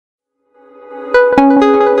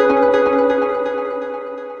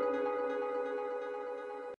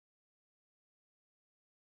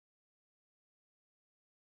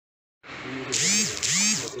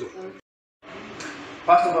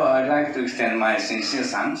to extend my sincere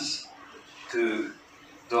thanks to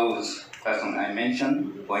those persons I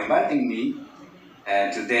mentioned for inviting me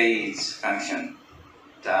to today's function,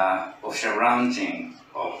 the official launching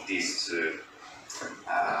of this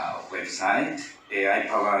website,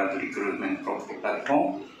 AI-powered recruitment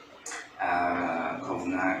platform,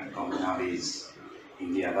 Cognavi's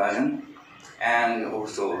India version, and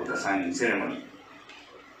also the signing ceremony.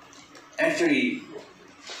 Actually,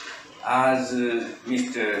 as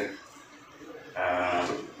Mr.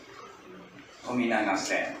 Ominaga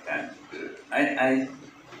said, that I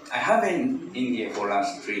have been in India for the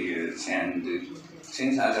last 3 years, and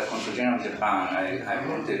since as a Consul General of Japan, I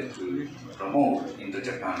wanted to promote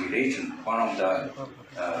Indo-Japan relations. One of the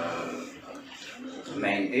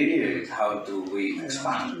main areas is how do we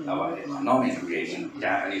expand our economic relations,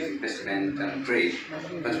 Japanese investment and trade.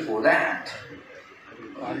 But for that,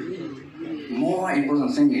 more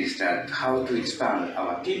important thing is that how to expand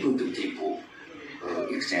our people-to-people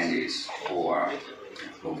exchanges or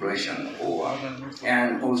cooperation,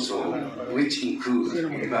 and also which includes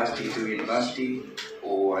university to university,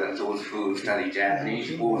 or those who study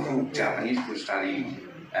Japanese, or who Japanese who study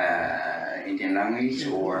Indian language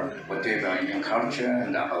or whatever Indian culture,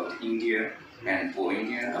 and about India, and for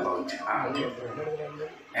India about Japan.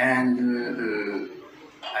 And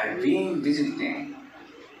I've been visiting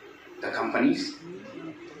the companies,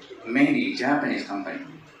 mainly Japanese companies.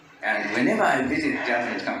 And whenever I visit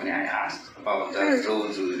Japanese company, I ask about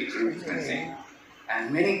those recruitment thing.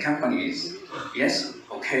 And many companies, yes,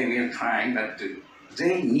 okay, we are trying, but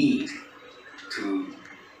they need to,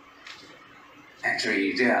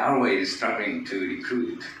 actually, they are always struggling to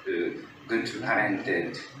recruit good,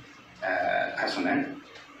 talented personnel.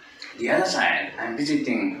 The other side, I'm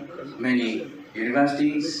visiting many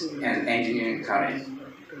universities and engineering colleges.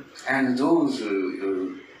 And those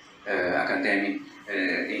academic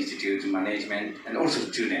institute management and also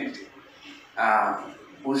students are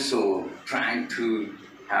also trying to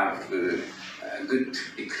have a good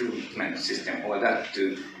recruitment system, or that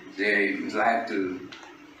they would like to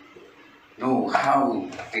know how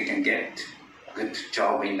they can get good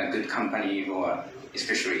job in a good company, or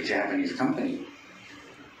especially Japanese company.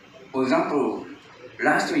 For example,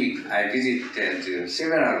 last week I visited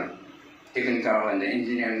several technical and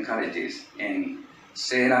engineering colleges in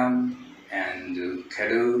Salem and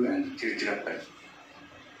Karur and Tiruchirappalli.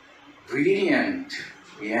 Brilliant,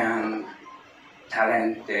 young,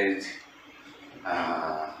 talented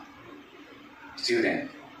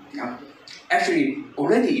students. Actually,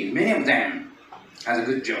 already many of them has a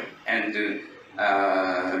good job and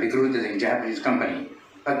recruited in Japanese company,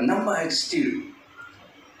 but number is still.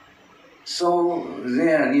 So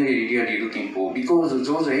they are really looking for, because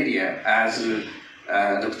those areas, as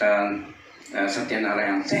Dr.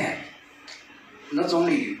 Satyanarayan said, not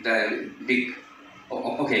only the big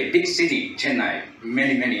city, Chennai,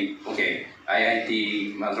 many,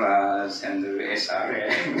 IIT, Madras, and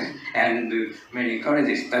SRM, and many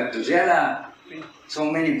colleges, but there are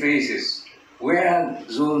so many places where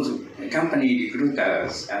those company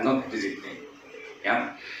recruiters are not visiting.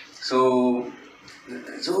 Yeah, so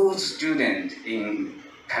those students in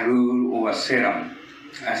Karur or Salem,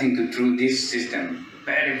 I think through this system,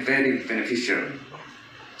 very beneficial.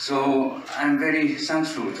 So I'm very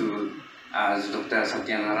thankful to, as Dr.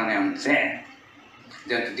 Satyanarayan said,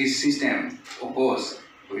 that this system, of course,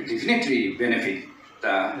 will definitely benefit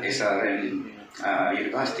the SRM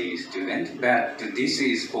university students, but this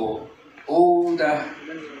is for all the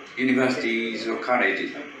universities or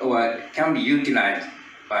colleges, or can be utilized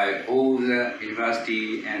by all the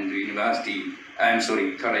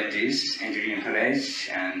colleges, engineering college,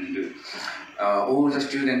 and all the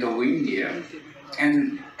students of India.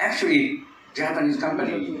 And actually, Japanese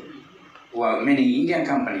company, or many Indian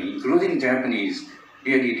companies, including Japanese,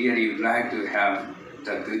 really would like to have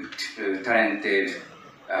the good, talented,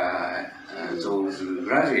 those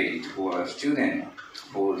graduates or students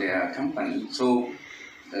for their company. So,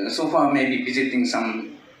 so far maybe visiting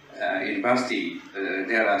some university,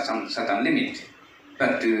 there are some certain limits.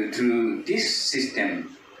 But through this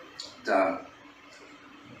system,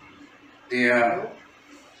 their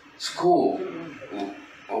scope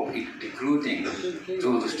of recruiting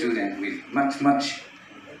those students with much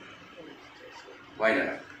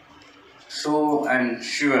wider. So I'm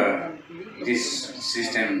sure this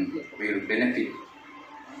system will benefit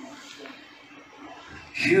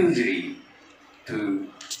hugely to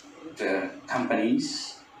the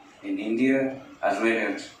companies in India, as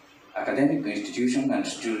well as academic institutions and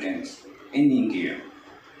students in India,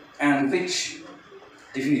 and which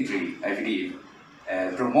definitely, I believe,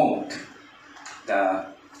 promote the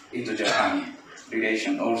Indo-Japan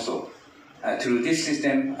relation also. through this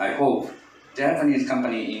system, I hope Japanese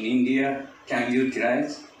company in India can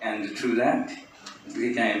utilize, and through that,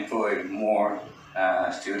 we can employ more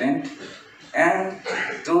students. And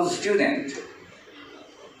those students,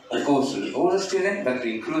 of course, all the students, but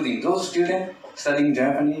including those students studying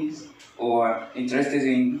Japanese or interested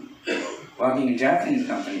in working in Japanese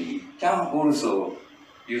company, can also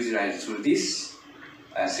utilize through this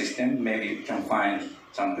system. Maybe you can find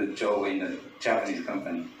some good job in the Japanese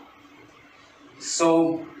company.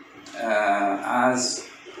 So, as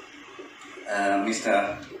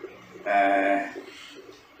Mr.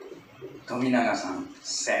 Tominaga-san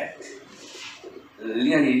said,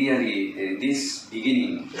 really, this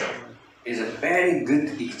beginning is a very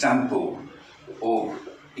good example of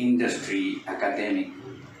industry-academic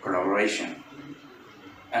collaboration.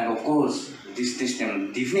 And of course, this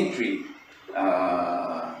system definitely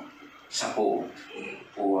support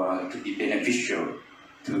or to be beneficial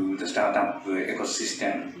to the startup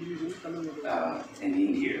ecosystem in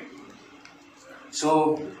India.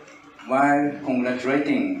 So, while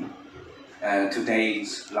congratulating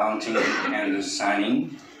today's launching and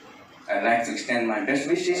signing, I'd like to extend my best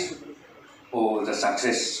wishes for the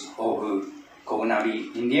success of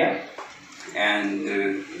Cognavi India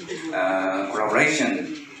and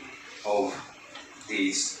collaboration of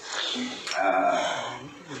these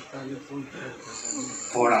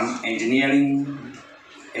Forum Engineering,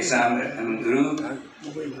 SRM Global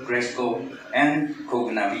Cresco, and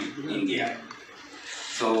Cognavi India.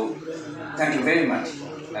 So, thank you very much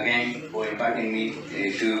again for inviting me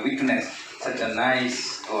to witness such a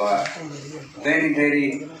nice or very,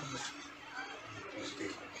 very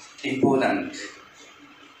important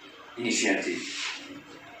initiative.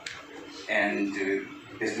 And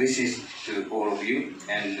best wishes to all of you.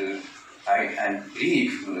 And I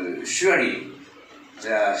believe surely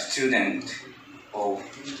the student of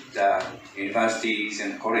the universities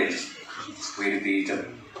and colleges will be the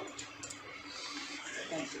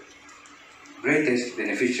greatest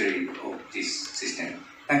beneficiary of this system.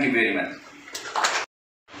 Thank you very much.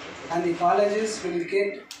 And the colleges will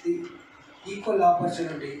get the equal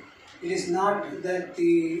opportunity. It is not that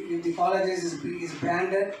if the colleges is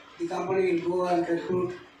branded, the company will go and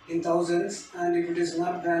recruit in thousands, and if it is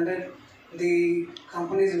not branded, the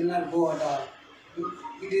companies will not go at all.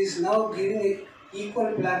 It is now giving an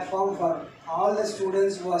equal platform for all the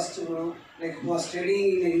students who are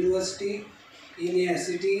studying in a university, in a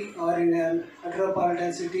city or in a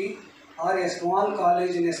metropolitan city or a small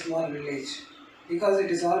college in a small village, because it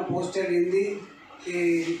is all posted in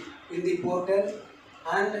the portal,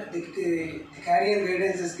 and the career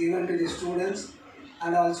guidance is given to the students,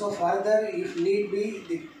 and also further, if need be,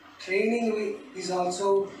 the training is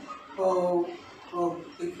also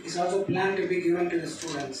planned to be given to the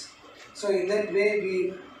students. So in that way,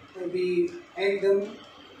 we make them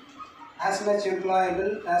as much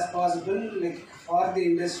employable as possible, for the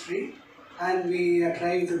industry, and we are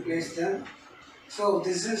trying to place them. So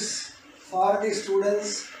this is for the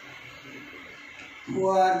students who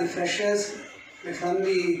are the freshers from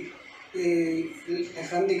the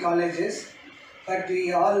colleges, but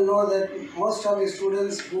we all know that most of the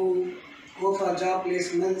students who go for job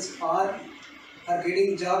placements are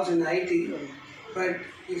getting jobs in IT. But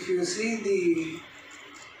if you see the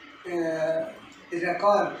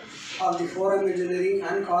record of the Forum Engineering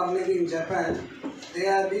and Cognavi in Japan, they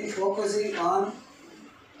have been focusing on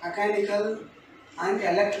mechanical and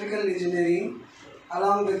electrical engineering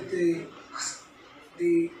along with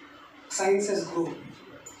the sciences group.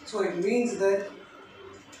 So it means that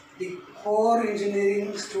the core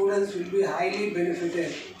engineering students will be highly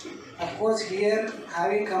benefited. Of course, here,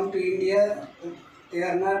 having come to India, they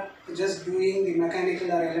are not just doing the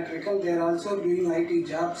mechanical or electrical, they are also doing IT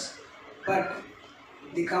jobs. But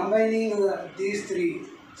the combining these three,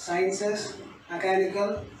 sciences,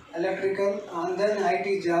 mechanical, electrical, and then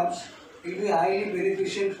IT jobs, will be highly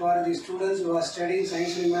beneficial for the students who are studying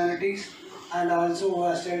science and humanities, and also who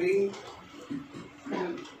are studying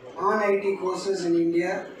non-IT courses in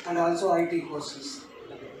India and also IT courses.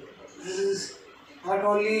 This is not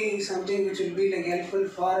only something which will be helpful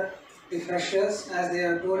for the freshers, as they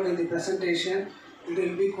are told in the presentation, it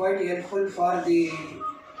will be quite helpful for the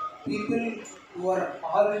people who are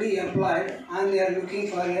already employed and they are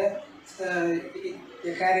looking for a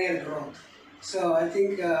career growth. So I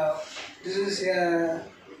think this is a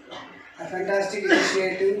fantastic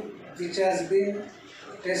initiative which has been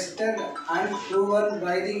tested and proven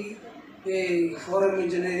by the Forum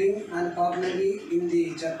Engineering and Cognavi in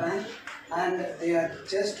the Japan, and they are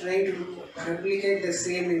just trying to replicate the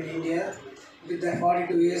same in India with the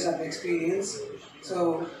 42 years of experience.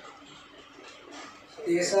 So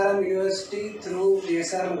the SRM University through the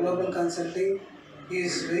SRM Global Consulting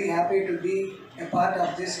is very happy to be a part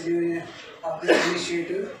of this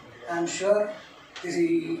initiative. I am sure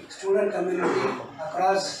the student community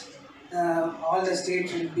across all the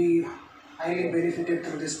states will be highly benefited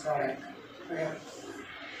through this product.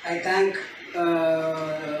 I thank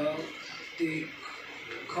the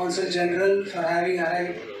Consul General for having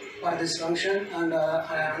arrived for this function, and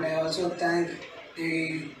I also thank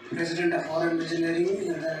the President of Foreign Engineering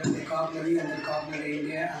and the Cognavi and the Cognavi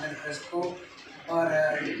India and the Cresco for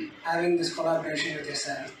having this collaboration with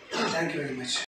SRM. Thank you very much.